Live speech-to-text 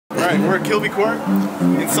Alright, we're at Kilby Court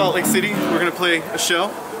in Salt Lake City. We're going to play a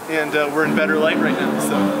show, and we're in better light right now,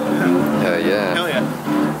 so... yeah. Hell yeah.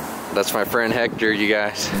 That's my friend Hector, you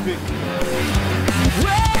guys.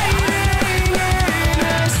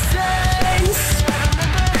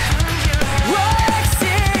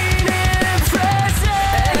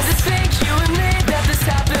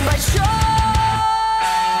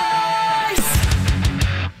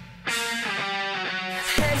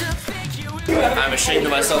 I'm ashamed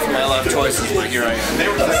of myself for my life choices, but here I am.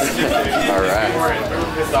 Alright.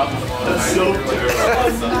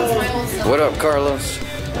 What up, Carlos?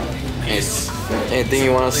 Anything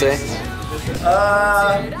you want to say?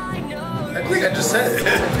 I think I just said it.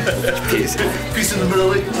 Peace. Peace in the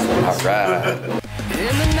Middle East. Alright. In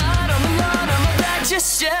the night, on the line, I'm back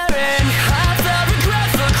just staring. I felt regret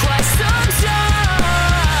for quite some time.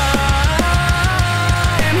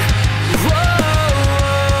 Whoa,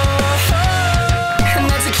 and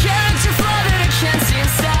that's a character flaw that I can't see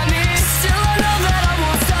inside me. Still, I know that I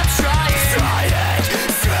won't stop trying. Trying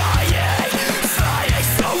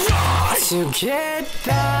so hard to get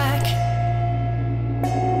back.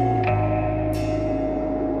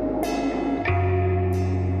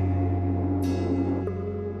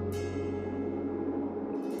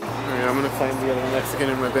 I'm gonna find the other Mexican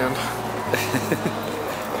in my band.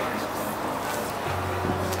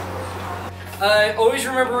 Always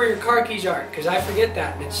remember where your car keys are, because I forget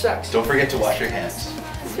that and it sucks. Don't forget to wash your hands.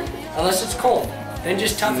 Unless it's cold. Then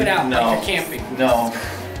just tough it out like you're camping. No.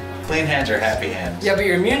 Clean hands are happy hands. Yeah, but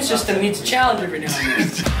your immune system needs a challenge every now and then.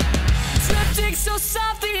 Drifting so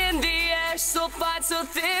softly in the air, so fine, so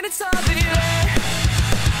thin, it's hardly there.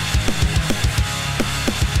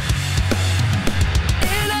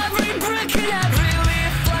 In every brick and every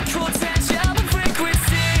leaf, like potential and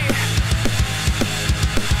frequency.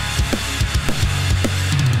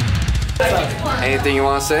 Anything you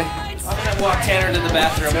want to say? I'm gonna walk Tanner to the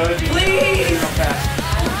bathroom. Please!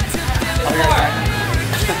 I'll be right back.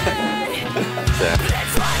 Yeah.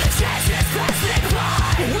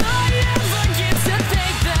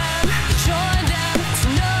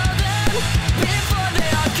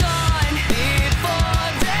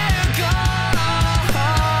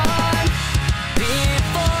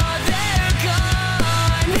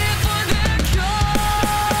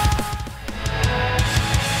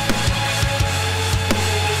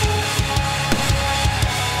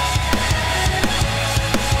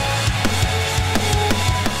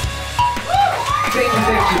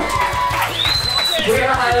 We're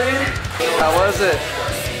Hylian. How was it? It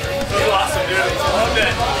was awesome, dude. Loved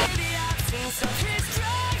it.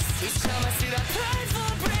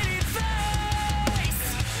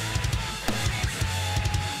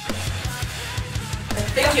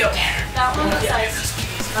 Thank you. That one was nice.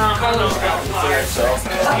 Carlos got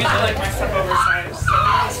Usually like my stuff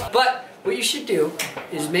oversized. But what you should do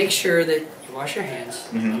is make sure that you wash your hands,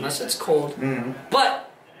 unless it's cold. But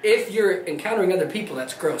if you're encountering other people,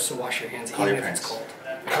 that's gross, so wash your hands even if it's cold.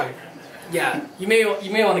 Yeah, you may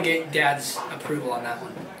want to get Dad's approval on that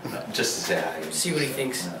one. No, just to say hi. See what he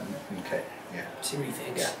thinks. Okay, yeah. See what he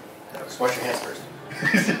thinks. Yeah. Just wash your hands first.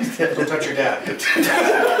 Don't touch your dad.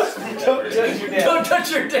 Don't touch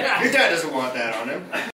your dad. Your dad doesn't want that on him.